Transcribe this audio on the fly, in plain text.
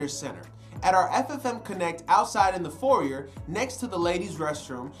Center. At our FFM Connect outside in the foyer, next to the ladies'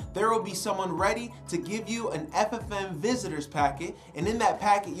 restroom, there will be someone ready to give you an FFM visitors packet, and in that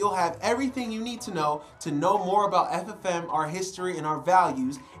packet you'll have everything you need to know more about FFM, our history, and our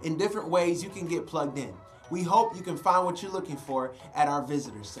values in different ways you can get plugged in. We hope you can find what you're looking for at our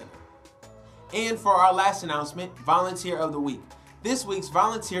Visitors Center. And for our last announcement, Volunteer of the Week. This week's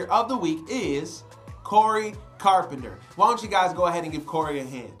Volunteer of the Week is Corey Carpenter. Why don't you guys go ahead and give Corey a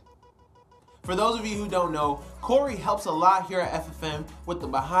hand? For those of you who don't know, Corey helps a lot here at FFM with the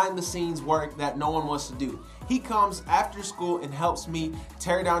behind-the-scenes work that no one wants to do. He comes after school and helps me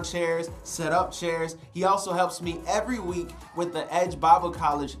tear down chairs, set up chairs. He also helps me every week with the Edge Bible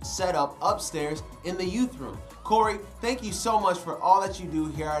College setup upstairs in the youth room. Corey, thank you so much for all that you do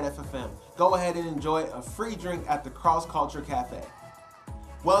here at FFM. Go ahead and enjoy a free drink at the Cross Culture Cafe.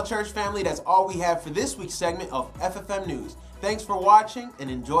 Well, church family, that's all we have for this week's segment of FFM News. Thanks for watching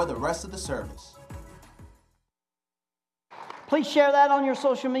and enjoy the rest of the service. Please share that on your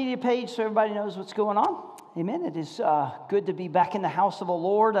social media page so everybody knows what's going on. Amen. It is good to be back in the house of the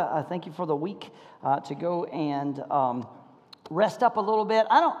Lord. Thank you for the week to go and rest up a little bit.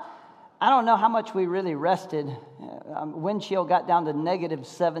 I don't know how much we really rested. Wind chill got down to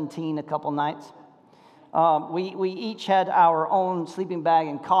 -17 a couple nights. We each had our own sleeping bag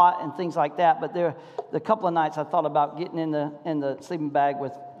and cot and things like that. But the couple of nights I thought about getting in the sleeping bag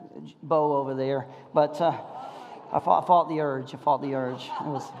with Bo over there. But I fought the urge.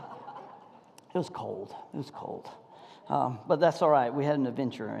 It was cold. It was cold. But that's all right. We had an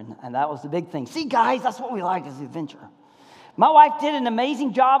adventure, and that was the big thing. See, guys, that's what we like is the adventure. My wife did an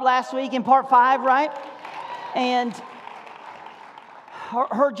amazing job last week in part 5, right? And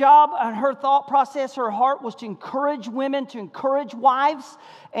her job and her thought process, her heart was to encourage women, to encourage wives.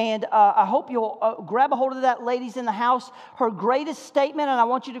 And I hope you'll grab a hold of that, ladies in the house. Her greatest statement, and I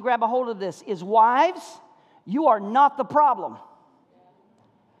want you to grab a hold of this, is wives, you are not the problem.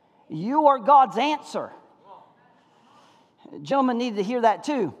 You are God's answer. Gentlemen need to hear that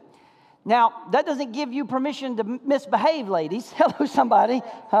too. Now, that doesn't give you permission to misbehave, ladies. Hello, somebody.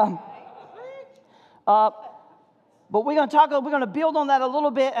 But we're going to build on that a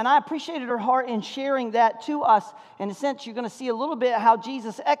little bit, and I appreciated her heart in sharing that to us. In a sense, you're going to see a little bit how she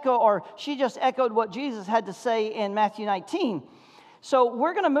just echoed what Jesus had to say in Matthew 19. So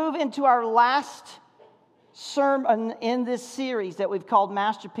we're going to move into our last sermon in this series that we've called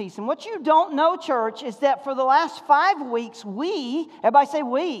Masterpiece. And what you don't know, church, is that for the last 5 weeks, everybody say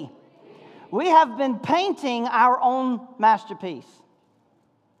we have been painting our own masterpiece.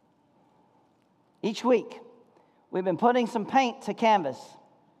 Each week, we've been putting some paint to canvas.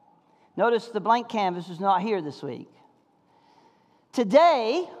 Notice the blank canvas is not here this week.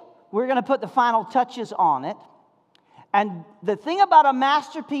 Today, we're going to put the final touches on it. And the thing about a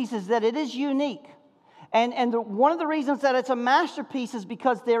masterpiece is that it is unique. And one of the reasons that it's a masterpiece is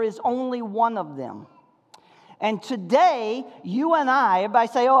because there is only one of them. And today, you and I, everybody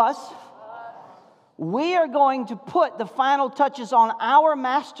say us, we are going to put the final touches on our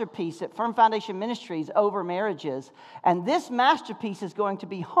masterpiece at Firm Foundation Ministries over marriages. And this masterpiece is going to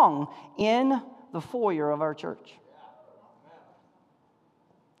be hung in the foyer of our church.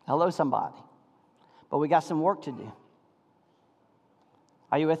 Hello, somebody. But we got some work to do.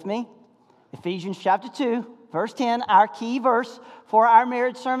 Are you with me? Ephesians chapter 2, verse 10, our key verse for our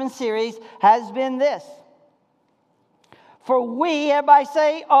marriage sermon series has been this. For we, everybody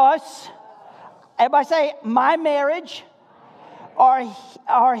say us, everybody say my marriage,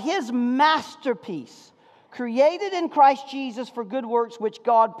 are his masterpiece, created in Christ Jesus for good works which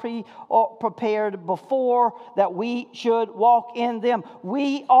God prepared before that we should walk in them.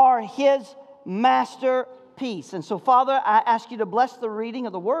 We are his masterpiece. And so, Father, I ask you to bless the reading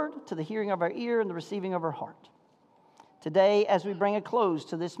of the word to the hearing of our ear and the receiving of our heart. Today, as we bring a close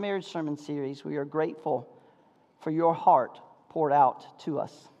to this marriage sermon series, we are grateful for your heart poured out to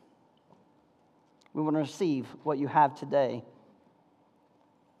us. We want to receive what you have today.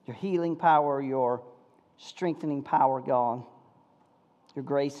 Your healing power, your strengthening power, God. Your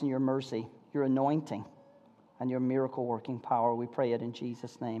grace and your mercy, your anointing, and your miracle-working power. We pray it in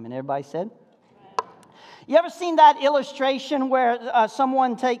Jesus' name. And everybody said? You ever seen that illustration where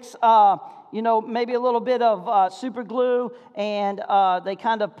someone takes, maybe a little bit of super glue and they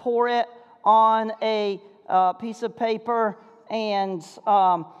kind of pour it on a piece of paper and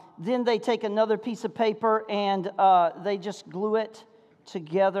then they take another piece of paper and they just glue it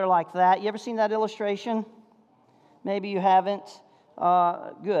together like that. You ever seen that illustration? Maybe you haven't.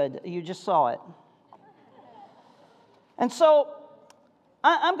 Good. You just saw it. And so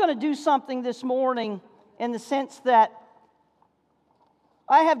I'm going to do something this morning in the sense that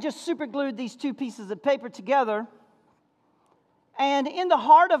I have just super glued these two pieces of paper together. And in the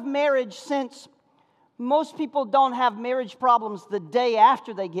heart of marriage, since most people don't have marriage problems the day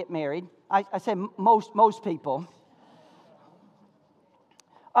after they get married, I say most people.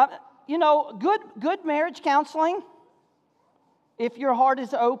 Good marriage counseling, if your heart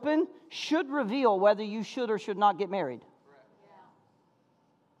is open, should reveal whether you should or should not get married.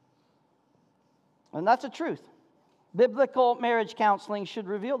 And that's the truth. Biblical marriage counseling should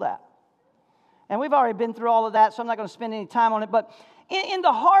reveal that. And we've already been through all of that, so I'm not going to spend any time on it. But in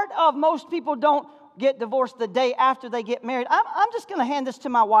the heart of most people don't get divorced the day after they get married. I'm just going to hand this to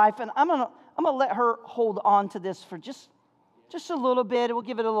my wife, and I'm going to let her hold on to this for just a little bit. We'll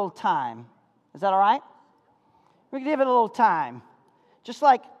give it a little time. Is that all right? We'll give it a little time. Just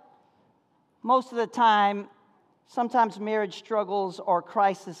like most of the time, sometimes marriage struggles or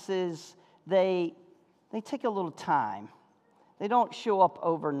crises, they take a little time. They don't show up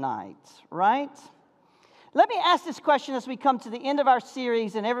overnight, right? Let me ask this question as we come to the end of our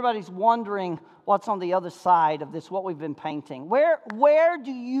series and everybody's wondering what's on the other side of this, what we've been painting. Where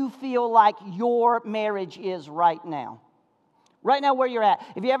do you feel like your marriage is right now? Right now where you're at.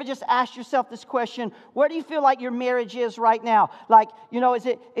 If you ever just asked yourself this question, where do you feel like your marriage is right now? Like, is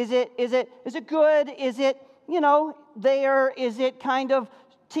it good? Is it, there? Is it kind of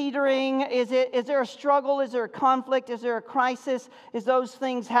teetering? Is there a struggle? Is there a conflict? Is there a crisis? Is those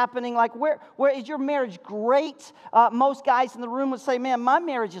things happening? Like where is your marriage great? Most guys in the room would say, man, my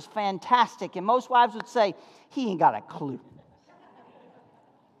marriage is fantastic. And most wives would say, he ain't got a clue.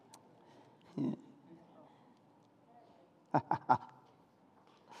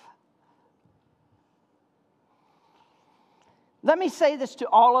 Let me say this to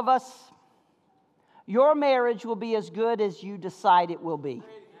all of us. Your marriage will be as good as you decide it will be.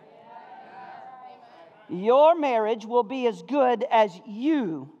 Your marriage will be as good as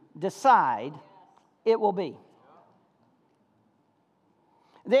you decide it will be.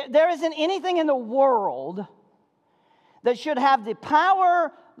 There isn't anything in the world that should have the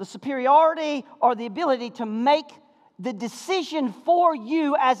power, the superiority, or the ability to make the decision for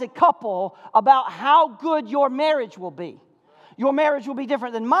you as a couple about how good your marriage will be. Your marriage will be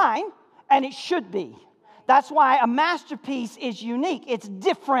different than mine, and it should be. That's why a masterpiece is unique. It's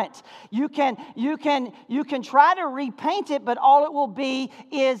different. You can try to repaint it, but all it will be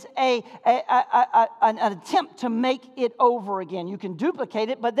is an attempt to make it over again. You can duplicate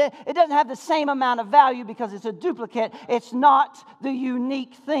it, but it doesn't have the same amount of value because it's a duplicate. It's not the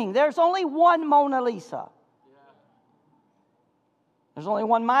unique thing. There's only one Mona Lisa. There's only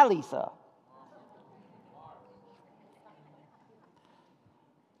one My Lisa.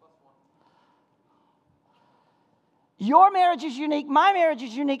 Your marriage is unique. My marriage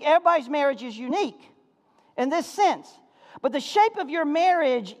is unique. Everybody's marriage is unique in this sense. But the shape of your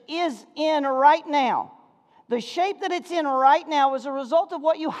marriage is in right now. The shape that it's in right now is a result of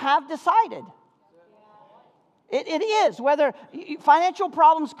what you have decided. It is. Whether financial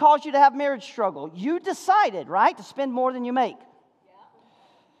problems cause you to have marriage struggle. You decided, right, to spend more than you make.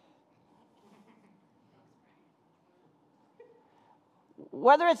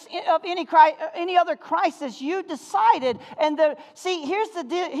 Whether it's of any other crisis, you decided. And here's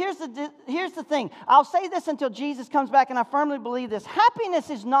the thing. I'll say this until Jesus comes back, and I firmly believe this. Happiness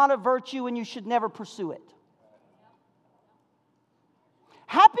is not a virtue, and you should never pursue it.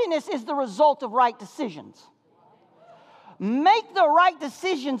 Happiness is the result of right decisions. Make the right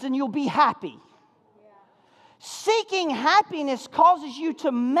decisions, and you'll be happy. Seeking happiness causes you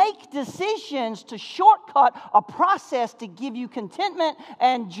to make decisions to shortcut a process to give you contentment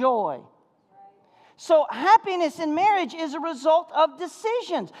and joy. So happiness in marriage is a result of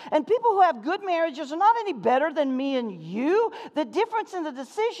decisions. And people who have good marriages are not any better than me and you. The difference in the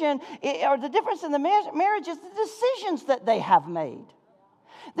decision, or the difference in the marriage is the decisions that they have made.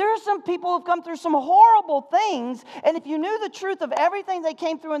 There are some people who've come through some horrible things, and if you knew the truth of everything they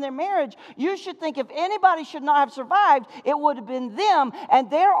came through in their marriage, you should think if anybody should not have survived, it would have been them,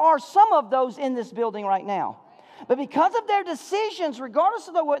 and there are some of those in this building right now. But because of their decisions, regardless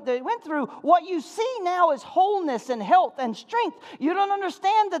of what they went through, what you see now is wholeness and health and strength. You don't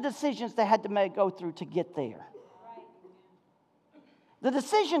understand the decisions they had to go through to get there. The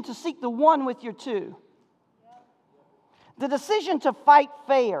decision to seek the one with your two. The decision to fight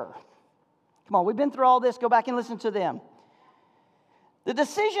fair. Come on, we've been through all this. Go back and listen to them. The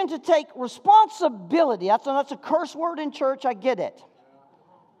decision to take responsibility. That's a curse word in church. I get it.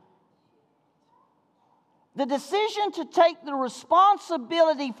 The decision to take the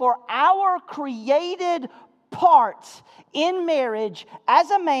responsibility for our created parts in marriage as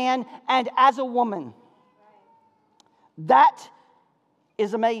a man and as a woman. That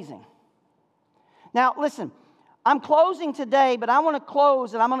is amazing. Now, listen, I'm closing today, but I want to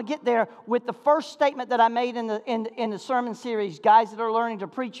close, and I'm going to get there with the first statement that I made in the sermon series. Guys that are learning to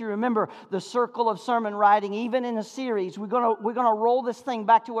preach, you remember the circle of sermon writing. Even in the series, we're going to roll this thing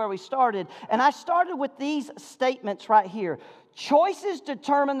back to where we started. And I started with these statements right here. Choices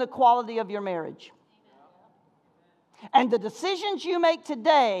determine the quality of your marriage. And the decisions you make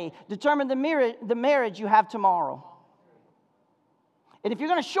today determine the marriage you have tomorrow. And if you're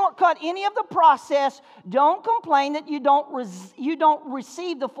going to shortcut any of the process, don't complain that you don't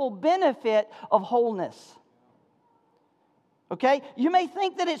receive the full benefit of wholeness. Okay? You may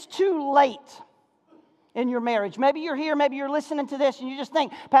think that it's too late in your marriage. Maybe you're here, maybe you're listening to this, and you just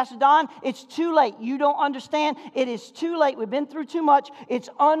think, Pastor Don, it's too late. You don't understand. It is too late. We've been through too much. It's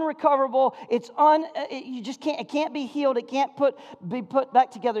unrecoverable. It can't be healed. It can't be put back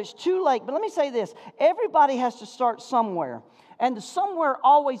together. It's too late. But let me say this. Everybody has to start somewhere. And the somewhere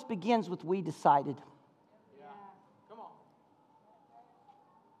always begins with we decided. Yeah. Come on.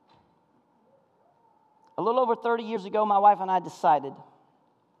 A little over 30 years ago, my wife and I decided.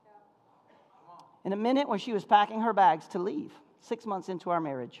 In a minute when she was packing her bags to leave, 6 months into our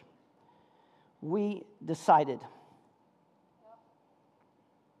marriage, we decided.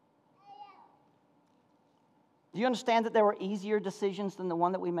 Do you understand that there were easier decisions than the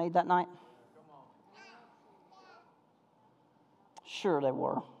one that we made that night? Sure, there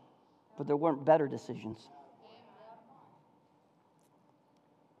were, but there weren't better decisions.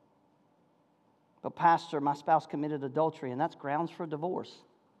 But Pastor, my spouse committed adultery, and that's grounds for divorce.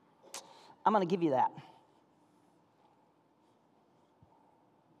 I'm going to give you that.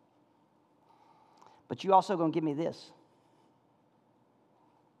 But you also going to give me this.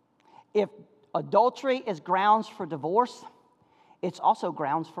 If adultery is grounds for divorce, it's also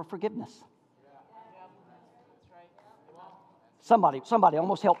grounds for forgiveness. Somebody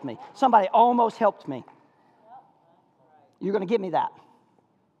almost helped me. Somebody almost helped me. You're going to give me that.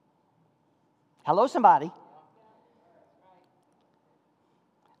 Hello, somebody.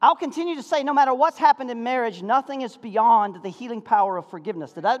 I'll continue to say, no matter what's happened in marriage, nothing is beyond the healing power of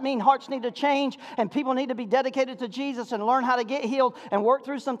forgiveness. Does that mean hearts need to change and people need to be dedicated to Jesus and learn how to get healed and work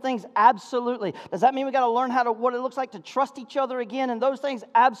through some things? Absolutely. Does that mean we got to learn what it looks like to trust each other again and those things?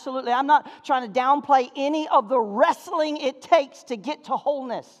 Absolutely. I'm not trying to downplay any of the wrestling it takes to get to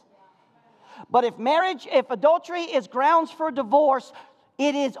wholeness. But if adultery is grounds for divorce,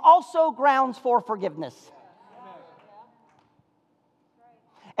 it is also grounds for forgiveness.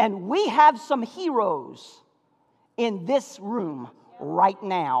 And we have some heroes in this room right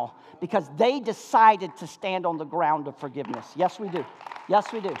now because they decided to stand on the ground of forgiveness. Yes, we do.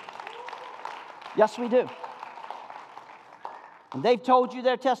 Yes, we do. Yes, we do. And they've told you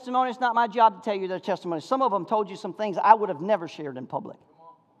their testimony. It's not my job to tell you their testimony. Some of them told you some things I would have never shared in public.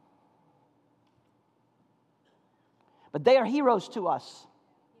 But they are heroes to us.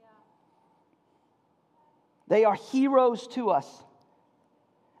 They are heroes to us.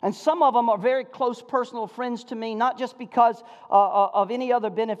 And some of them are very close personal friends to me, not just because of any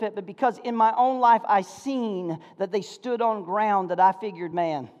other benefit, but because in my own life I've seen that they stood on ground that I figured,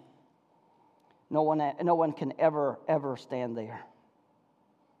 man, no one can ever stand there.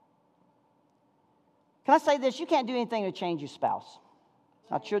 Can I say this? You can't do anything to change your spouse.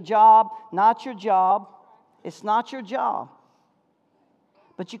 Not your job, not your job. It's not your job.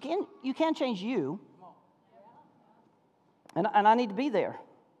 But you can change you. And I need to be there.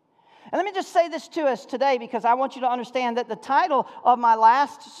 And let me just say this to us today because I want you to understand that the title of my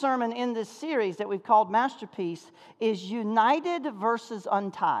last sermon in this series that we've called Masterpiece is United versus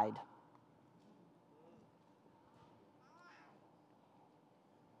Untied.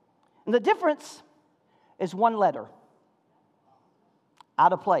 And the difference is one letter.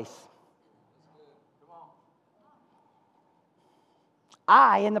 Out of place.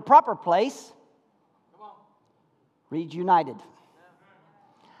 I, in the proper place, reads united.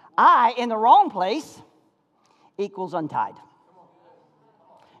 I, in the wrong place, equals untied.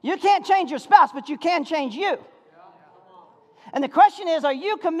 You can't change your spouse, but you can change you. And the question is, are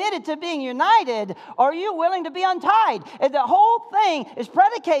you committed to being united, or are you willing to be untied? And the whole thing is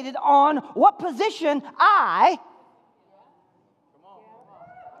predicated on what position I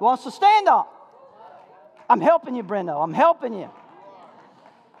wants to stand on. I'm helping you, Brenda. I'm helping you.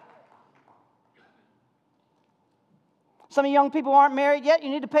 Some of you young people aren't married yet. You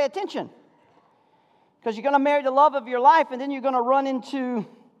need to pay attention. Because you're going to marry the love of your life, and then you're going to run into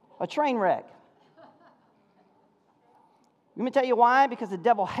a train wreck. Let me tell you why. Because the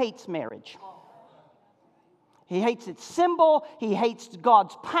devil hates marriage. He hates its symbol. He hates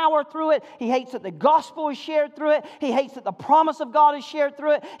God's power through it. He hates that the gospel is shared through it. He hates that the promise of God is shared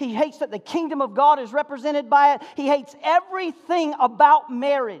through it. He hates that the kingdom of God is represented by it. He hates everything about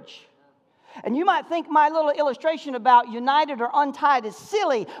marriage. And you might think my little illustration about united or untied is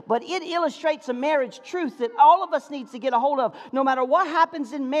silly, but it illustrates a marriage truth that all of us needs to get a hold of. No matter what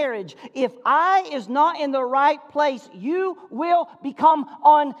happens in marriage, if I is not in the right place, you will become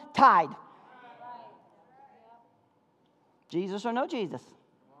untied. Jesus or no Jesus.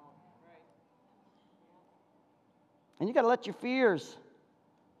 And you got to let your fears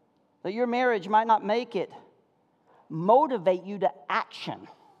that your marriage might not make it motivate you to action.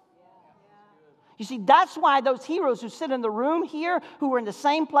 You see, that's why those heroes who sit in the room here, who were in the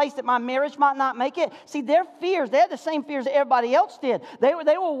same place that my marriage might not make it, see, their fears, they had the same fears that everybody else did. They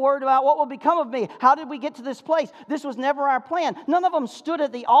were worried about what will become of me. How did we get to this place? This was never our plan. None of them stood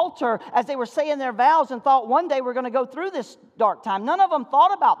at the altar as they were saying their vows and thought one day we're going to go through this dark time. None of them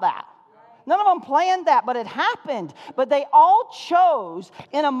thought about that. None of them planned that, but it happened. But they all chose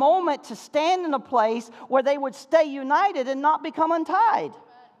in a moment to stand in a place where they would stay united and not become untied.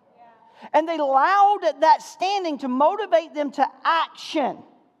 And they allowed that standing to motivate them to action.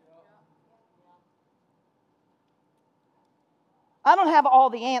 I don't have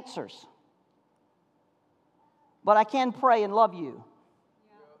all the answers, but I can pray and love you.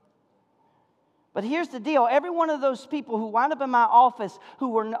 But here's the deal. Every one of those people who wound up in my office who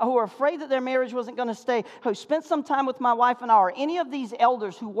were afraid that their marriage wasn't going to stay, who spent some time with my wife and I, or any of these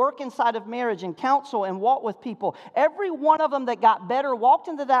elders who work inside of marriage and counsel and walk with people, every one of them that got better walked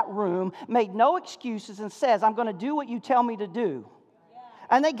into that room, made no excuses, and says, I'm going to do what you tell me to do.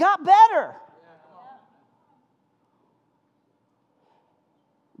 And they got better.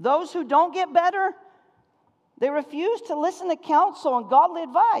 Those who don't get better, they refuse to listen to counsel and godly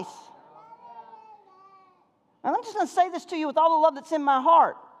advice. And I'm just going to say this to you with all the love that's in my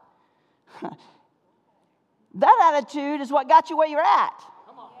heart. That attitude is what got you where you're at.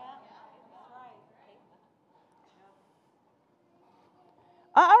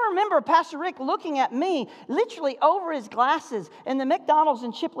 I remember Pastor Rick looking at me literally over his glasses in the McDonald's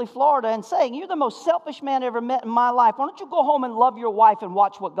in Chipley, Florida, and saying, you're the most selfish man I ever met in my life. Why don't you go home and love your wife and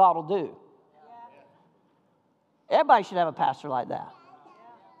watch what God will do? Everybody should have a pastor like that.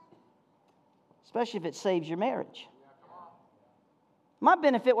 Especially if it saves your marriage. My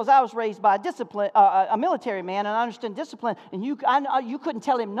benefit was I was raised by a military man, and I understood discipline, and you couldn't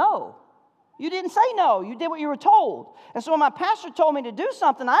tell him no. You didn't say no. You did what you were told. And so when my pastor told me to do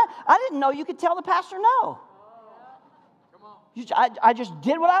something, I didn't know you could tell the pastor no. I just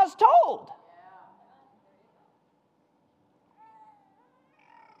did what I was told.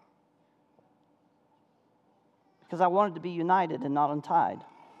 Because I wanted to be united and not untied.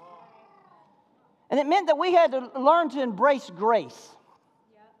 And it meant that we had to learn to embrace grace.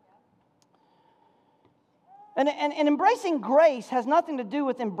 And embracing grace has nothing to do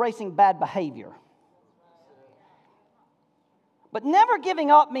with embracing bad behavior. But never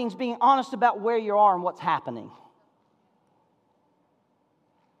giving up means being honest about where you are and what's happening.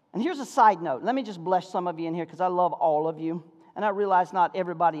 And here's a side note. Let me just bless some of you in here because I love all of you. And I realize not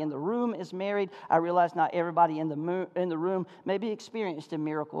everybody in the room is married. I realize not everybody in the room maybe experienced a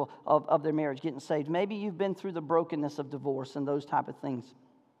miracle of their marriage getting saved. Maybe you've been through the brokenness of divorce and those type of things.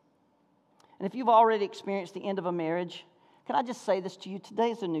 And if you've already experienced the end of a marriage, can I just say this to you?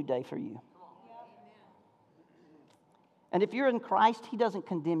 Today is a new day for you. And if you're in Christ, He doesn't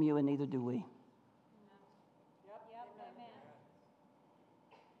condemn you, and neither do we.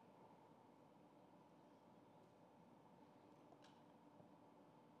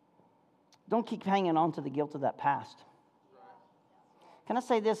 Don't keep hanging on to the guilt of that past. Can I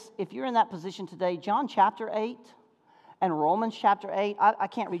say this? If you're in that position today, John chapter 8 and Romans chapter 8, I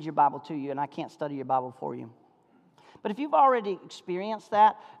can't read your Bible to you, and I can't study your Bible for you. But if you've already experienced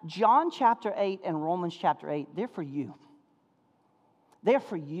that, John chapter 8 and Romans chapter 8, they're for you. They're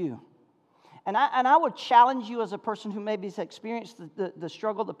for you. And I would challenge you as a person who maybe has experienced the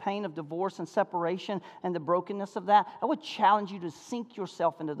struggle, the pain of divorce and separation and the brokenness of that. I would challenge you to sink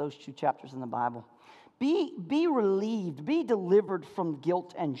yourself into those two chapters in the Bible. Be relieved. Be delivered from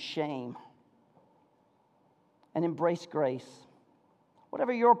guilt and shame. And embrace grace.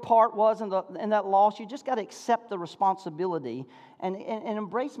 Whatever your part was in that loss, you just got to accept the responsibility and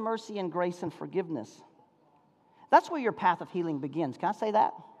embrace mercy and grace and forgiveness. That's where your path of healing begins. Can I say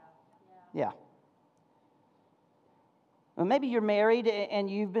that? Yeah. Well, maybe you're married and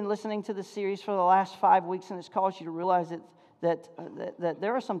you've been listening to this series for the last 5 weeks, and it's caused you to realize that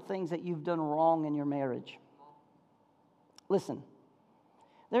there are some things that you've done wrong in your marriage. Listen,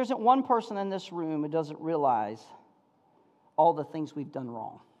 There isn't one person in this room who doesn't realize all the things we've done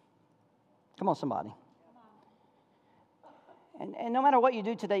wrong. Come on, somebody. And no matter what you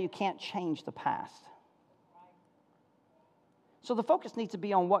do today, you can't change the past. So the focus needs to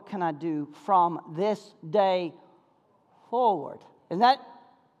be on what can I do from this day forward. Isn't that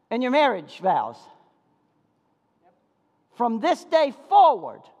in your marriage vows? From this day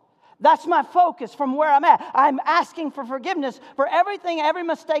forward. That's my focus from where I'm at. I'm asking for forgiveness for everything, every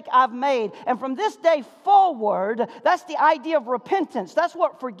mistake I've made. And from this day forward, that's the idea of repentance. That's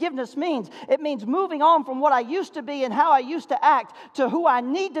what forgiveness means. It means moving on from what I used to be and how I used to act to who I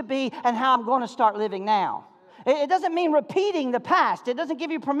need to be and how I'm going to start living now. It doesn't mean repeating the past. It doesn't give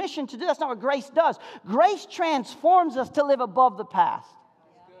you permission to do. That's not what grace does. Grace transforms us to live above the past.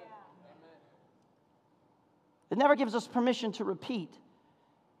 It never gives us permission to repeat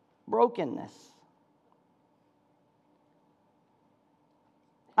brokenness.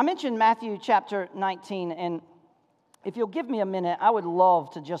 I mentioned Matthew chapter 19, and if you'll give me a minute, I would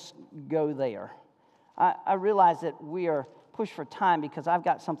love to just go there. I realize that we are pushed for time because I've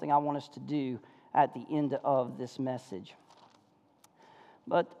got something I want us to do at the end of this message.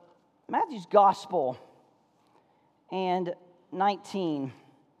 But Matthew's Gospel and 19,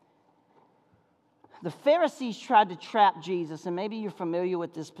 the Pharisees tried to trap Jesus, and maybe you're familiar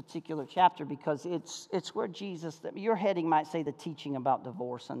with this particular chapter because it's where Jesus, your heading might say the teaching about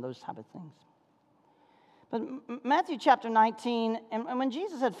divorce and those type of things. But Matthew chapter 19, and when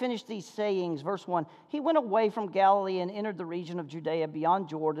Jesus had finished these sayings, verse 1, he went away from Galilee and entered the region of Judea beyond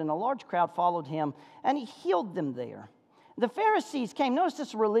Jordan. A large crowd followed him, and he healed them there. The Pharisees came. Notice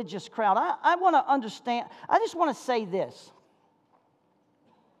this religious crowd. I want to understand. I just want to say this.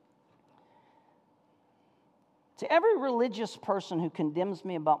 To every religious person who condemns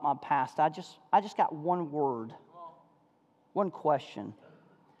me about my past, I just got one word, one question.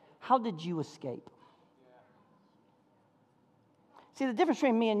 How did you escape? See, the difference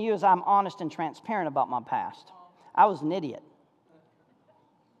between me and you is I'm honest and transparent about my past. I was an idiot.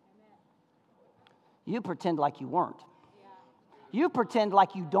 You pretend like you weren't. You pretend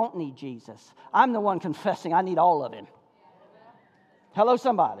like you don't need Jesus. I'm the one confessing I need all of him. Hello,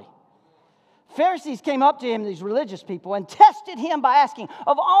 somebody. Pharisees came up to him, these religious people, and tested him by asking,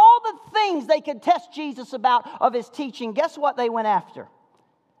 of all the things they could test Jesus about of his teaching, guess what they went after?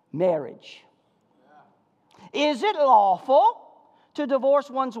 Marriage. Is it lawful to divorce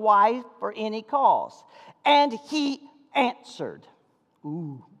one's wife for any cause? And he answered.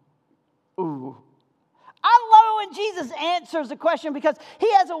 Ooh. I love it when Jesus answers the question because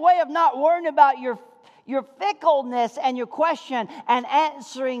he has a way of not worrying about your fickleness and your question and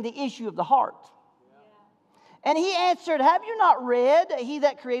answering the issue of the heart. And he answered, have you not read, he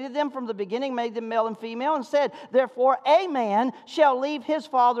that created them from the beginning made them male and female, and said, therefore a man shall leave his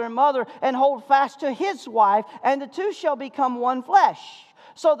father and mother and hold fast to his wife, and the two shall become one flesh.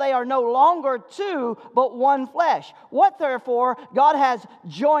 So they are no longer two, but one flesh. What therefore God has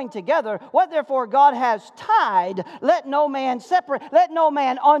joined together, what therefore God has tied, let no man separate, let no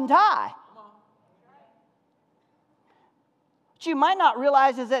man untie. What you might not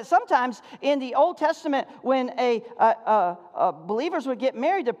realize is that sometimes in the Old Testament, when believers would get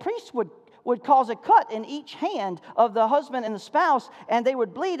married, the priest would cause a cut in each hand of the husband and the spouse, and they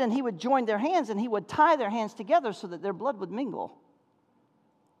would bleed, and he would join their hands, and he would tie their hands together so that their blood would mingle.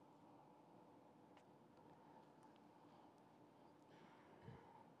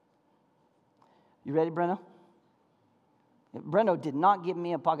 You ready, Breno? Breno did not give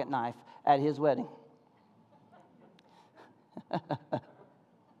me a pocket knife at his wedding.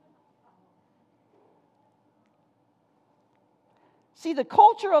 See, the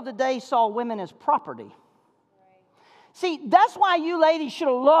culture of the day saw women as property. See, that's why you ladies should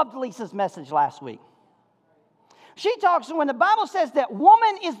have loved Lisa's message last week. She talks, when the Bible says that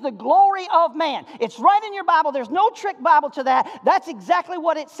woman is the glory of man. It's right in your Bible. There's no trick Bible to that. That's exactly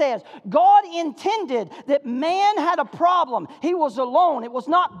what it says. God intended that man had a problem. He was alone. It was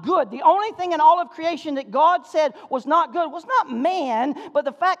not good. The only thing in all of creation that God said was not good was not man, but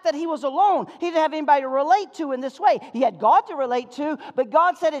the fact that he was alone. He didn't have anybody to relate to in this way. He had God to relate to, but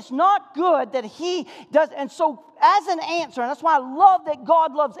God said it's not good that he does. And so as an answer, and that's why I love that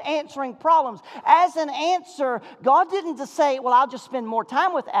God loves answering problems. As an answer, God didn't just say, well, I'll just spend more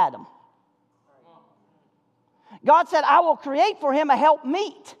time with Adam. God said, I will create for him a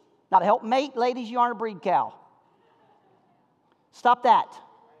helpmeet. Not a helpmate, ladies, you aren't a breed cow. Stop that.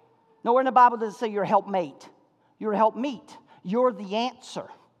 Nowhere in the Bible does it say you're a helpmate. You're a helpmeet. You're the answer.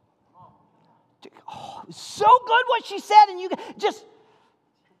 Oh, so good what she said, and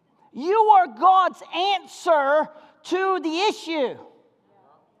you are God's answer to the issue.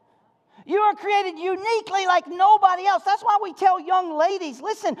 You are created uniquely like nobody else. That's why we tell young ladies,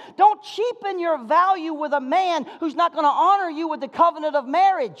 listen, don't cheapen your value with a man who's not going to honor you with the covenant of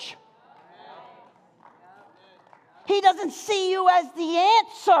marriage. He doesn't see you as the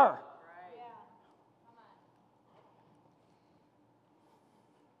answer.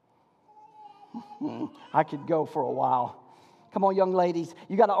 I could go for a while. Come on, young ladies,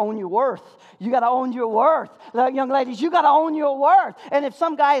 you got to own your worth. You got to own your worth. Young ladies, you got to own your worth. And if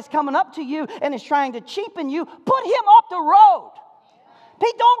some guy is coming up to you and is trying to cheapen you, put him off the road.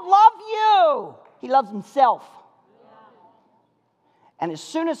 He don't love you. He loves himself. And as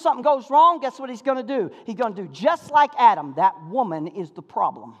soon as something goes wrong, guess what he's going to do? He's going to do just like Adam. That woman is the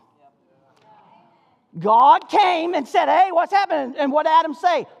problem. God came and said, hey, what's happening? And what did Adam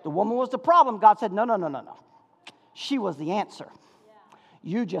say? The woman was the problem. God said, no. She was the answer.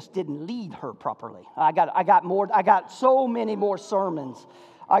 You just didn't lead her properly. I got so many more sermons.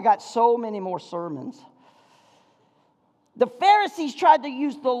 The Pharisees tried to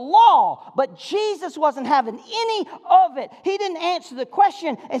use the law, but Jesus wasn't having any of it. He didn't answer the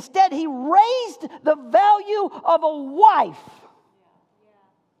question. Instead, he raised the value of a wife.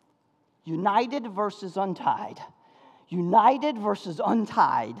 United versus untied. United versus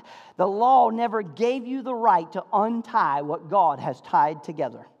untied. The law never gave you the right to untie what God has tied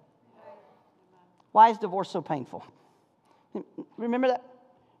together. Why is divorce so painful? Remember that?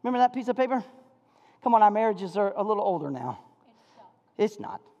 Remember that piece of paper? Come on, our marriages are a little older now. It's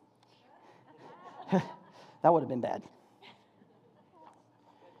not. That would have been bad.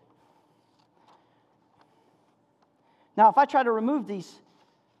 Now, if I try to remove these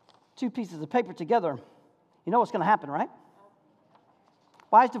two pieces of paper together, you know what's going to happen, right?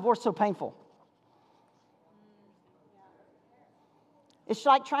 Why is divorce so painful? It's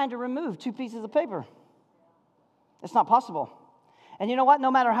like trying to remove two pieces of paper. It's not possible. And you know what? No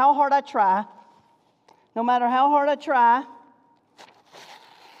matter how hard I try,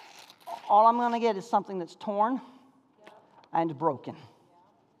 all I'm going to get is something that's torn and broken.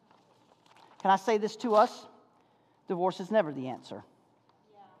 Can I say this to us? Divorce is never the answer.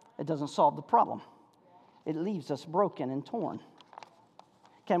 It doesn't solve the problem. It leaves us broken and torn.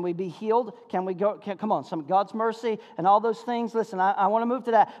 Can we be healed? Can we go? Come on, some God's mercy and all those things. Listen, I want to move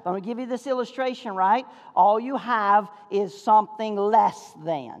to that. But I'm going to give you this illustration, right? All you have is something less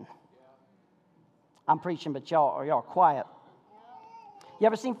than. I'm preaching, but y'all are quiet. You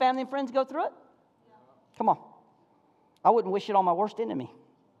ever seen family and friends go through it? Come on. I wouldn't wish it on my worst enemy.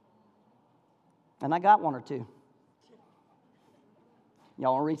 And I got one or two.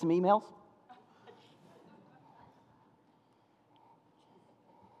 Y'all want to read some emails?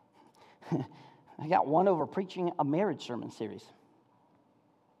 I got one over preaching a marriage sermon series.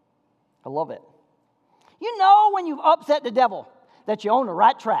 I love it. You know when you've upset the devil that you're on the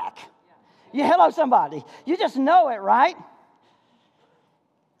right track. You hello somebody. You just know it, right?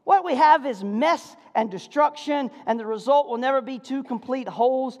 What we have is mess and destruction, and the result will never be two complete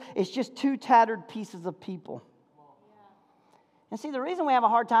wholes. It's just two tattered pieces of people. And see, the reason we have a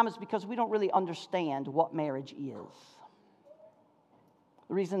hard time is because we don't really understand what marriage is.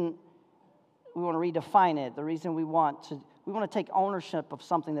 The reason we want to redefine it, the reason we want to take ownership of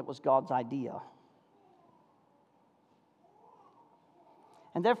something that was God's idea.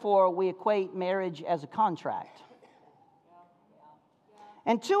 And therefore, we equate marriage as a contract.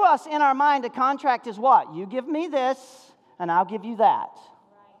 And to us, in our mind, a contract is what? You give me this, and I'll give you that.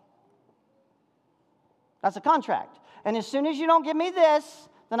 That's a contract. And as soon as you don't give me this,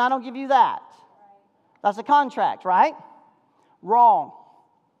 then I don't give you that. That's a contract, right? Wrong.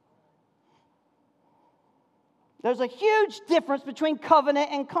 There's a huge difference between covenant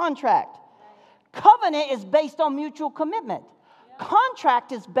and contract. Covenant is based on mutual commitment.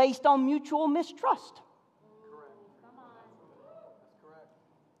 Contract is based on mutual mistrust.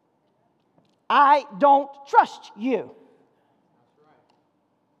 I don't trust you.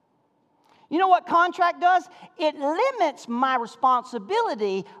 You know what contract does? It limits my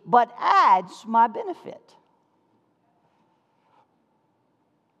responsibility, but adds my benefit.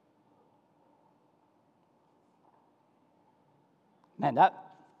 Man,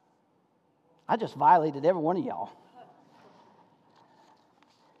 I just violated every one of y'all.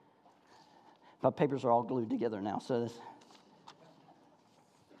 My papers are all glued together now, so this.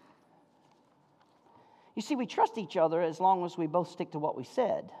 You see, we trust each other as long as we both stick to what we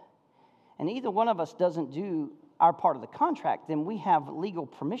said. And either one of us doesn't do our part of the contract, then we have legal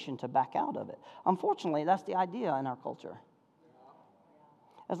permission to back out of it. Unfortunately, that's the idea in our culture.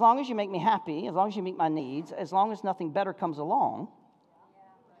 As long as you make me happy, as long as you meet my needs, as long as nothing better comes along,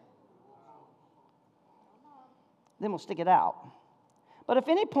 then we'll stick it out. But if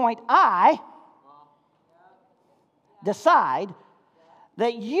any point I decide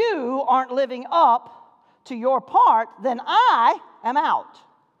that you aren't living up to your part, then I am out.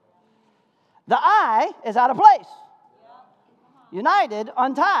 The I is out of place. United,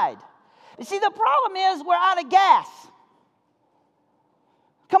 untied. You see, the problem is we're out of gas.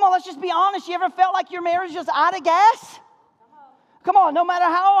 Come on, let's just be honest. You ever felt like your marriage is just out of gas? Come on, no matter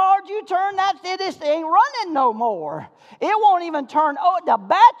how hard you turn that, it ain't running no more. It won't even turn. Oh, the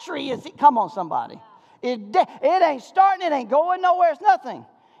battery is, come on, somebody. It ain't starting, it ain't going nowhere, it's nothing.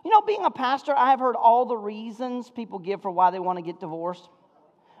 You know, being a pastor, I have heard all the reasons people give for why they want to get divorced.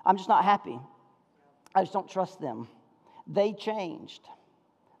 I'm just not happy. I just don't trust them. They changed.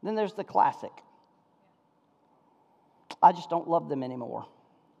 Then there's the classic. I just don't love them anymore.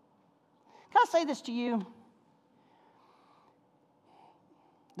 Can I say this to you?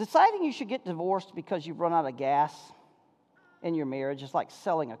 Deciding you should get divorced because you've run out of gas in your marriage is like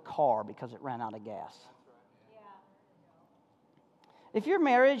selling a car because it ran out of gas. If your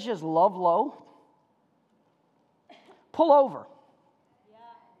marriage is love low, pull over.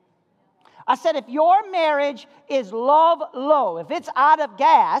 I said if your marriage is love low, if it's out of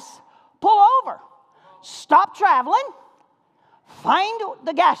gas, pull over. Stop traveling, find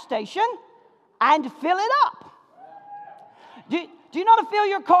the gas station, and fill it up. Do you know to fill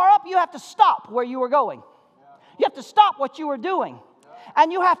your car up, you have to stop where you were going. You have to stop what you were doing.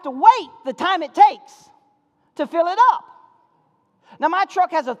 And you have to wait the time it takes to fill it up. Now, my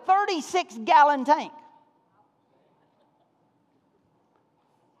truck has a 36-gallon tank.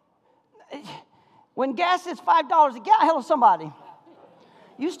 When gas is $5 a gallon, hello, somebody.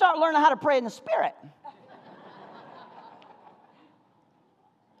 You start learning how to pray in the Spirit.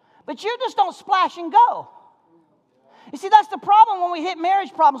 But you just don't splash and go. You see, that's the problem when we hit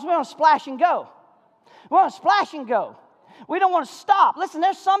marriage problems. We want to splash and go. We want to splash and go. We don't want to stop. Listen,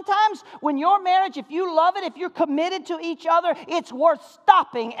 there's sometimes when your marriage, if you love it, if you're committed to each other, it's worth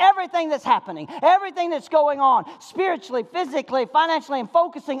stopping everything that's happening, everything that's going on, spiritually, physically, financially, and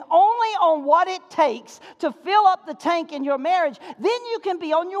focusing only on what it takes to fill up the tank in your marriage. Then you can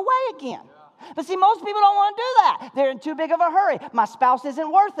be on your way again. But see, most people don't want to do that. They're in too big of a hurry. My spouse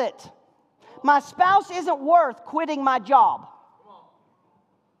isn't worth it. My spouse isn't worth quitting my job.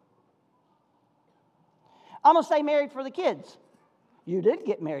 I'm going to stay married for the kids. You didn't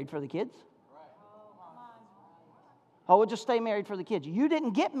get married for the kids. Oh, we'll just stay married for the kids. You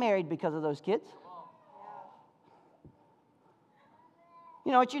didn't get married because of those kids.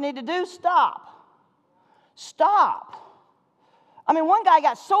 You know what you need to do? Stop. Stop. I mean, one guy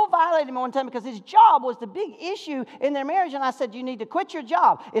got so violated one time because his job was the big issue in their marriage. And I said, you need to quit your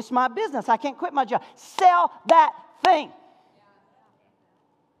job. It's my business. I can't quit my job. Sell that thing.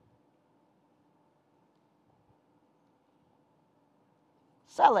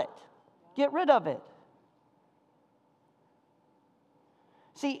 Sell it. Get rid of it.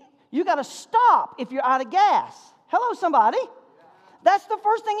 See, you got to stop if you're out of gas. Hello, somebody. That's the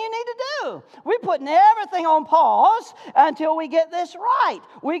first thing you need to do. We're putting everything on pause until we get this right.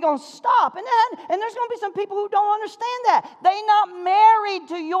 We're going to stop. And there's going to be some people who don't understand that. They're not married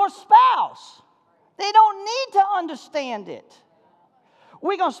to your spouse. They don't need to understand it.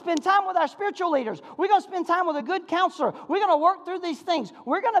 We're going to spend time with our spiritual leaders. We're going to spend time with a good counselor. We're going to work through these things.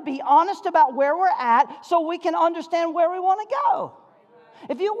 We're going to be honest about where we're at so we can understand where we want to go.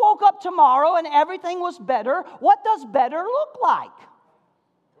 If you woke up tomorrow and everything was better, what does better look like?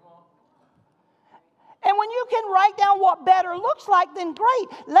 And when you can write down what better looks like, then great.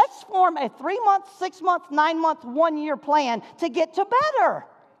 Let's form a 3-month, 6-month, 9-month, 1-year plan to get to better.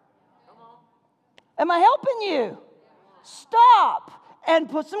 Am I helping you? Stop and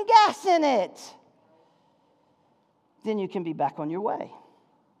put some gas in it. Then you can be back on your way.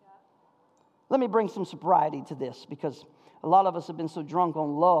 Let me bring some sobriety to this, because a lot of us have been so drunk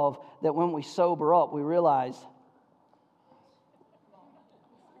on love that when we sober up, we realize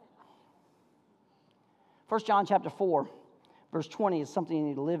 1 John chapter 4, verse 20 is something you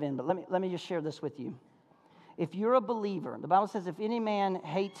need to live in. But let me just share this with you. If you're a believer, the Bible says if any man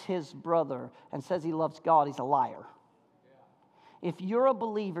hates his brother and says he loves God, he's a liar. If you're a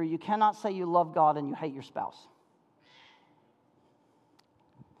believer, you cannot say you love God and you hate your spouse.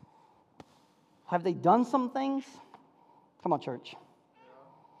 Have they done some things? Come on, church.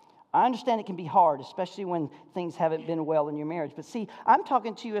 I understand it can be hard, especially when things haven't been well in your marriage. But see, I'm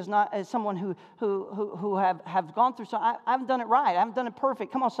talking to you as someone who have gone through. So I haven't done it right. I haven't done it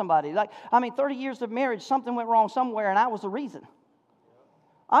perfect. Come on, somebody. 30 years of marriage, something went wrong somewhere, and I was the reason.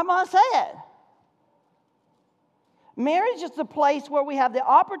 I'm going to say it. Marriage is the place where we have the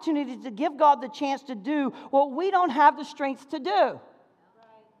opportunity to give God the chance to do what we don't have the strength to do.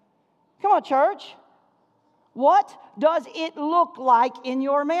 Come on, church. What does it look like in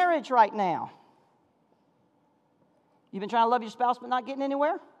your marriage right now? You've been trying to love your spouse but not getting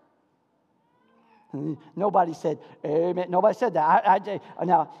anywhere? Nobody said, amen. Nobody said that.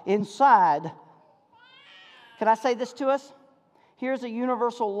 Now, inside, can I say this to us? Here's a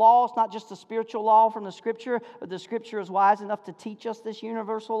universal law. It's not just a spiritual law from the Scripture, but the Scripture is wise enough to teach us this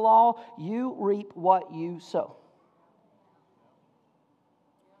universal law. You reap what you sow.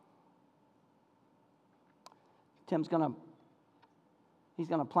 Tim's he's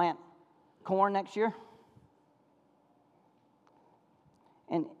gonna plant corn next year.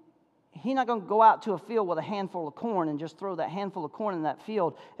 And he's not going to go out to a field with a handful of corn and just throw that handful of corn in that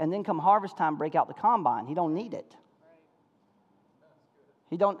field and then come harvest time break out the combine. He don't need it.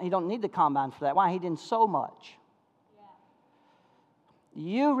 He don't need the combine for that. Why? He didn't sow much.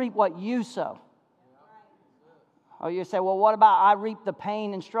 You reap what you sow. Or you say, well, what about I reap the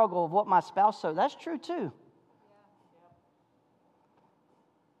pain and struggle of what my spouse sowed? That's true too.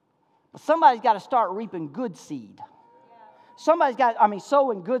 But somebody's got to start reaping good seed. Somebody's got,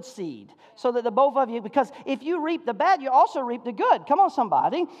 sowing good seed. So that the both of you, because if you reap the bad, you also reap the good. Come on,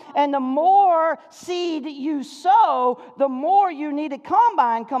 somebody. And the more seed you sow, the more you need a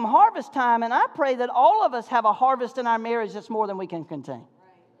combine come harvest time. And I pray that all of us have a harvest in our marriage that's more than we can contain.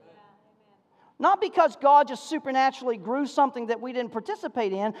 Not because God just supernaturally grew something that we didn't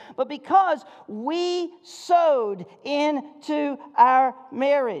participate in, but because we sowed into our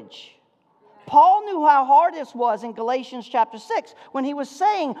marriage. Paul knew how hard this was in Galatians chapter 6. When he was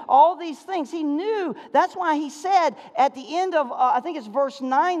saying all these things, he knew. That's why he said at the end of, I think it's verse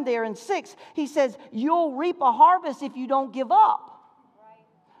 9 there in 6, he says, you'll reap a harvest if you don't give up.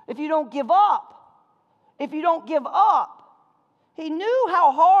 If you don't give up. If you don't give up. He knew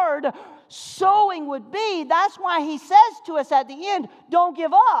how hard sowing would be. That's why he says to us at the end, don't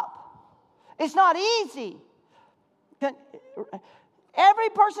give up. It's not easy. Every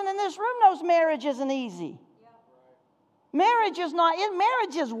person in this room knows marriage isn't easy. Marriage is not,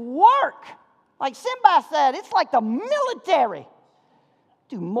 marriage is work. Like Simba said, it's like the military.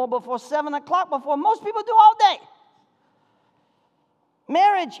 Do more before 7 o'clock before most people do all day.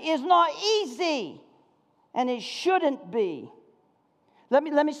 Marriage is not easy, and it shouldn't be. Let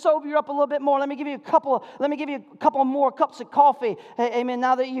me sober you up a little bit more. Let me give you a couple more cups of coffee. Amen.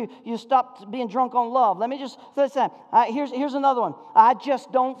 Now that you stopped being drunk on love. Let me just listen. Here's another one. I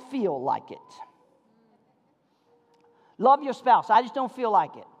just don't feel like it. Love your spouse. I just don't feel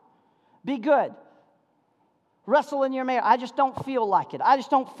like it. Be good. Wrestle in your marriage. I just don't feel like it. I just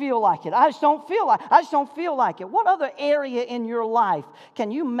don't feel like it. I just don't feel like it. What other area in your life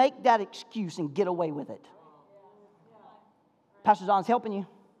can you make that excuse and get away with it? Pastor John's helping you.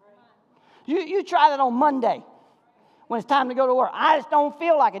 You try that on Monday when it's time to go to work. I just don't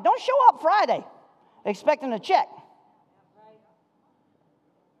feel like it. Don't show up Friday expecting a check.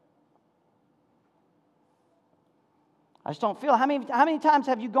 I just don't feel. How many times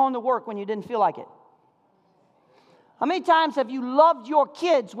have you gone to work when you didn't feel like it? How many times have you loved your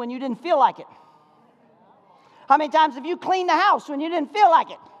kids when you didn't feel like it? How many times have you cleaned the house when you didn't feel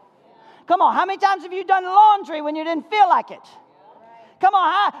like it? Come on, how many times have you done laundry when you didn't feel like it? Come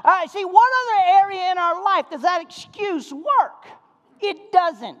on, see, what other area in our life does that excuse work? It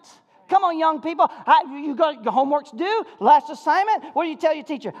doesn't. Come on, young people. You got your homework's due, last assignment. What do you tell your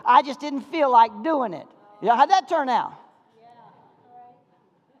teacher? I just didn't feel like doing it. Yeah, how'd that turn out?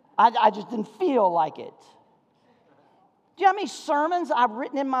 I just didn't feel like it. Do you know how many sermons I've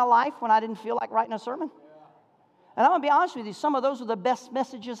written in my life when I didn't feel like writing a sermon? And I'm going to be honest with you, some of those are the best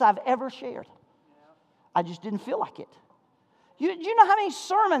messages I've ever shared. I just didn't feel like it. Do you know how many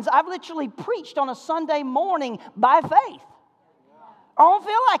sermons I've literally preached on a Sunday morning by faith? I don't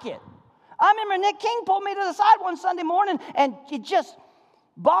feel like it. I remember Nick King pulled me to the side one Sunday morning and it just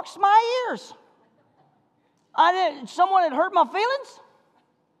boxed my ears. Someone had hurt my feelings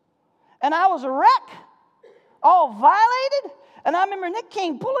and I was a wreck, all violated. And I remember Nick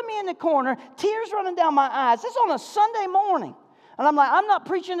King pulling me in the corner, tears running down my eyes. This on a Sunday morning. And I'm like, I'm not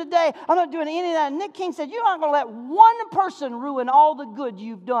preaching today. I'm not doing any of that. And Nick King said, you're not going to let one person ruin all the good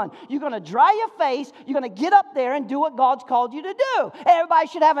you've done. You're going to dry your face. You're going to get up there and do what God's called you to do. Everybody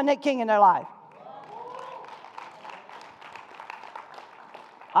should have a Nick King in their life.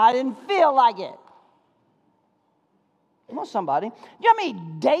 I didn't feel like it. Come on, somebody. Do you know how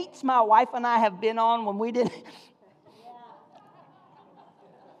many dates my wife and I have been on when we didn't...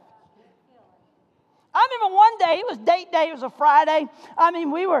 I remember one day, it was date day, it was a Friday. I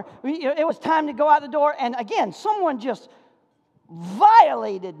mean, it was time to go out the door. And again, someone just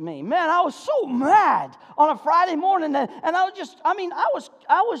violated me. Man, I was so mad on a Friday morning, and I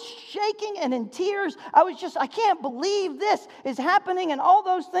was shaking and in tears. I can't believe this is happening and all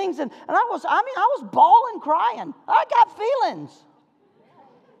those things. And I was bawling, crying. I got feelings.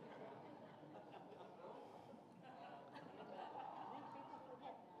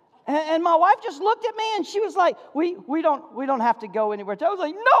 And my wife just looked at me and she was like, we don't have to go anywhere. I was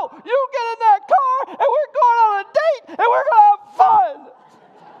like, no, you get in that car and we're going on a date and we're going to have fun.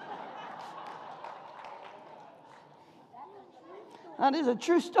 That is a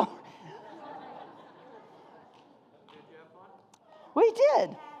true story. We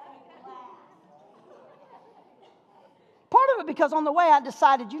did. Part of it because on the way I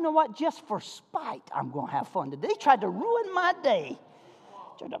decided, you know what, just for spite, I'm going to have fun today. They tried to ruin my day.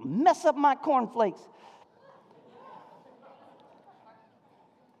 Tried to mess up my cornflakes.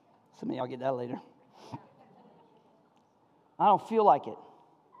 Some of y'all get that later. I don't feel like it.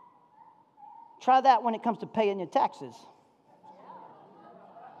 Try that when it comes to paying your taxes.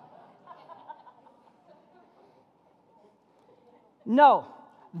 No,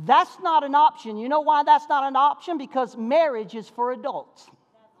 that's not an option. You know why that's not an option? Because marriage is for adults.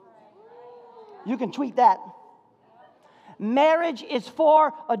 You can tweet that. Marriage is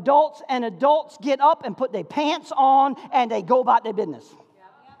for adults, and adults get up and put their pants on and they go about their business.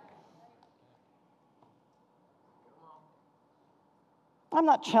 I'm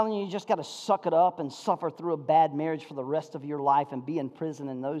not telling you just got to suck it up and suffer through a bad marriage for the rest of your life and be in prison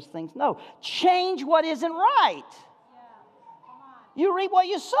and those things. No, change what isn't right. You reap what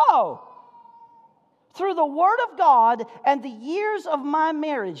you sow. Through the Word of God and the years of my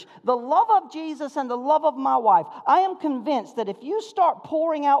marriage, the love of Jesus and the love of my wife, I am convinced that if you start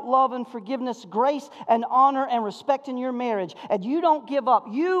pouring out love and forgiveness, grace and honor and respect in your marriage, and you don't give up,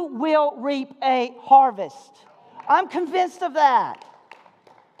 you will reap a harvest. I'm convinced of that.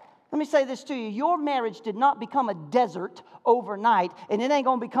 Let me say this to you. Your marriage did not become a desert overnight, and it ain't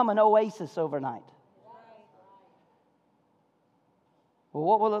going to become an oasis overnight. Well,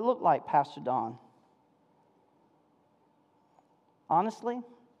 what will it look like, Pastor Don? Honestly,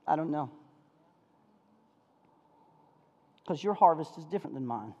 I don't know. Because your harvest is different than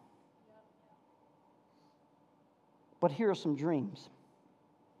mine. But here are some dreams.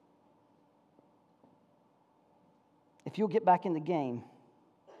 If you'll get back in the game,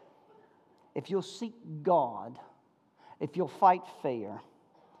 if you'll seek God, if you'll fight fair,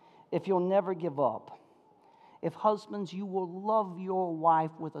 if you'll never give up, if husbands, you will love your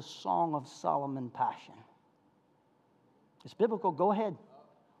wife with a song of Solomon passion. It's biblical, go ahead.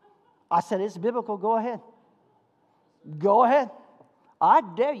 I said it's biblical, go ahead. Go ahead. I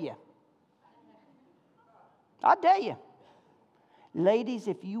dare you. I dare you. Ladies,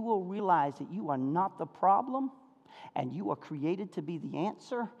 if you will realize that you are not the problem and you are created to be the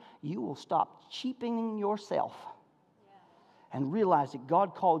answer, you will stop cheapening yourself and realize that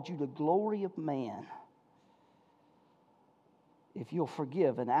God called you the glory of man. If you'll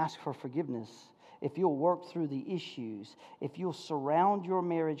forgive and ask for forgiveness, if you'll work through the issues, if you'll surround your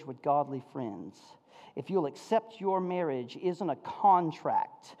marriage with godly friends, if you'll accept your marriage isn't a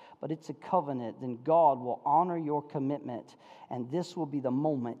contract, but it's a covenant, then God will honor your commitment, and this will be the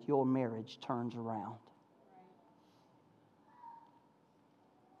moment your marriage turns around.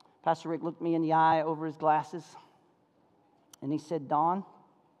 Pastor Rick looked me in the eye over his glasses, and he said, Don,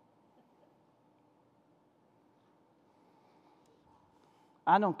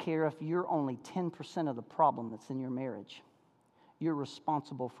 I don't care if you're only 10% of the problem that's in your marriage. You're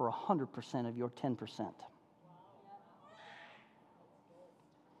responsible for 100% of your 10%.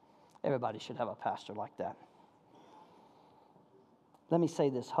 Everybody should have a pastor like that. Let me say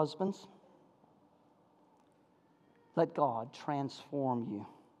this, husbands. Let God transform you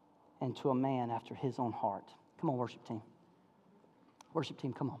into a man after His own heart. Come on, worship team. Worship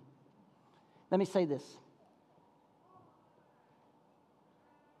team, come on. Let me say this.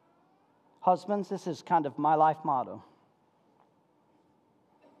 Husbands, this is kind of my life motto.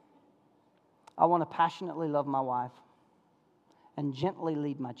 I want to passionately love my wife and gently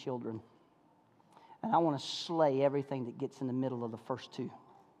lead my children. And I want to slay everything that gets in the middle of the first two.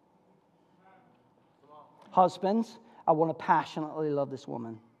 Husbands, I want to passionately love this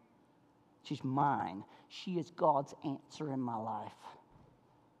woman. She's mine. She is God's answer in my life.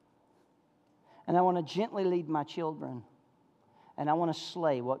 And I want to gently lead my children. And I want to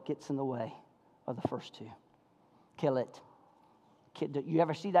slay what gets in the way of the first two. Kill it. You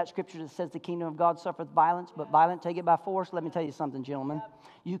ever see that scripture that says the kingdom of God suffereth violence, but violent take it by force? Let me tell you something, gentlemen.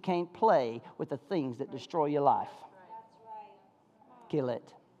 You can't play with the things that destroy your life. Kill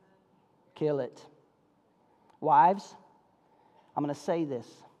it. Kill it. Wives, I'm going to say this.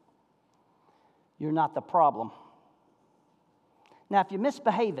 You're not the problem. Now, if you're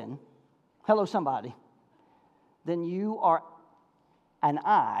misbehaving, hello somebody, then you are an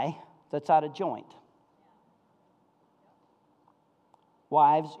eye that's out of joint.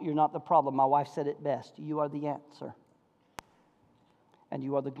 Wives, you're not the problem. My wife said it best. You are the answer. And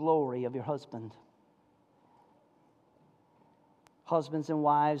you are the glory of your husband. Husbands and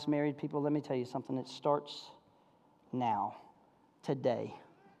wives, married people, let me tell you something. It starts now, today.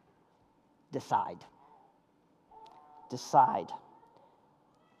 Decide. Decide.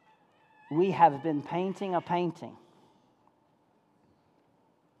 We have been painting a painting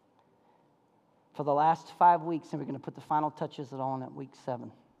for the last 5 weeks, and we're going to put the final touches on at week 7.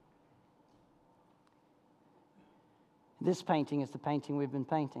 This painting is the painting we've been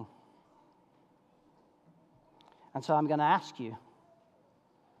painting. And so I'm going to ask you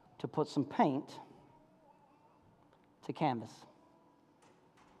to put some paint to canvas.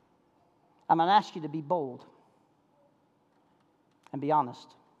 I'm going to ask you to be bold and be honest.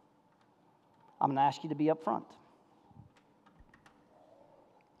 I'm going to ask you to be upfront.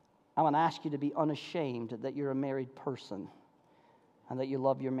 I'm going to ask you to be unashamed that you're a married person and that you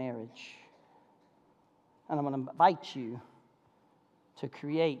love your marriage. And I'm going to invite you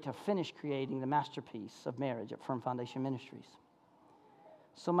to finish creating the masterpiece of marriage at Firm Foundation Ministries.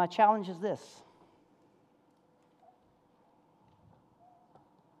 So my challenge is this.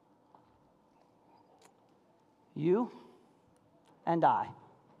 You and I,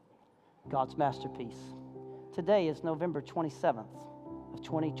 God's masterpiece. Today is November 27th of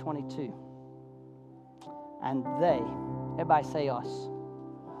 2022. And everybody say us.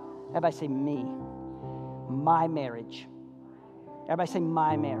 Everybody say me. My marriage. Everybody say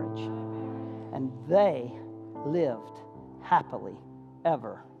my marriage. And they lived happily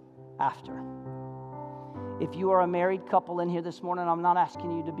ever after. If you are a married couple in here this morning, I'm not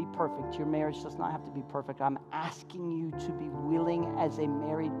asking you to be perfect. Your marriage does not have to be perfect. I'm asking you to be willing as a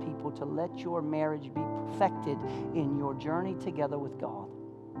married people to let your marriage be perfected in your journey together with God.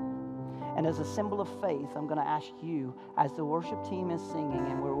 And as a symbol of faith, I'm going to ask you, as the worship team is singing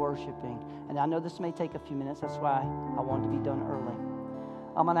and we're worshiping, and I know this may take a few minutes, that's why I wanted to be done early.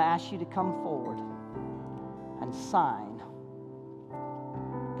 I'm going to ask you to come forward and sign.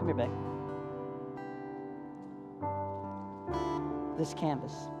 Come here, babe. This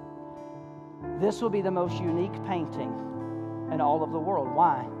canvas. This will be the most unique painting in all of the world.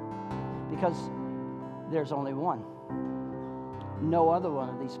 Why? Because there's only one. No other one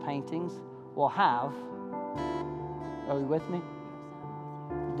of these paintings will have, are you with me?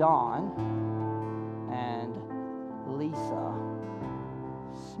 Dawn and Lisa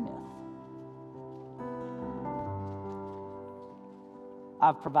Smith.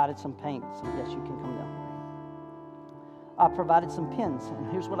 I've provided some paint, so yes, you can come down. I provided some pins,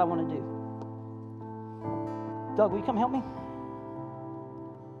 and here's what I want to do. Doug, will you come help me?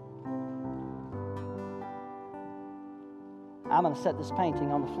 I'm going to set this painting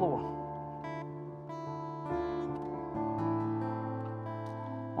on the floor.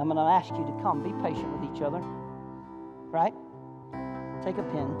 I'm going to ask you to come. Be patient with each other. Right? Take a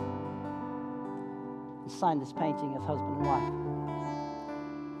pen and sign this painting as husband and wife.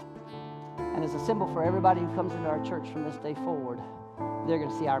 And as a symbol for everybody who comes into our church from this day forward, they're going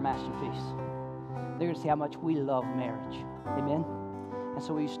to see our masterpiece. They're going to see how much we love marriage. Amen? And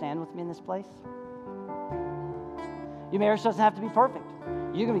so will you stand with me in this place? Your marriage doesn't have to be perfect.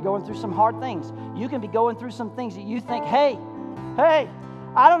 You can be going through some hard things. You can be going through some things that you think, hey,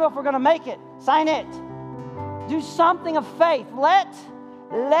 I don't know if we're going to make it. Sign it. Do something of faith. Let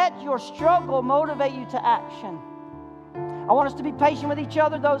your struggle motivate you to action. I want us to be patient with each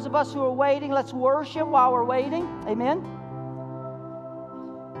other. Those of us who are waiting, let's worship while we're waiting. Amen?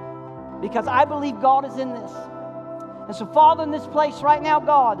 Because I believe God is in this. And so, Father, in this place right now,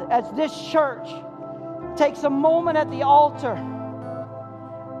 God, as this church takes a moment at the altar,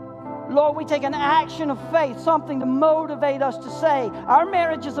 Lord, we take an action of faith, something to motivate us to say, our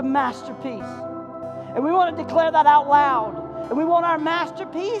marriage is a masterpiece. And we want to declare that out loud. And we want our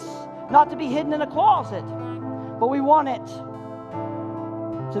masterpiece not to be hidden in a closet, but we want it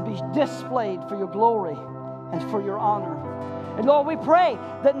to be displayed for your glory and for your honor. And Lord, we pray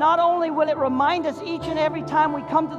that not only will it remind us each and every time we come to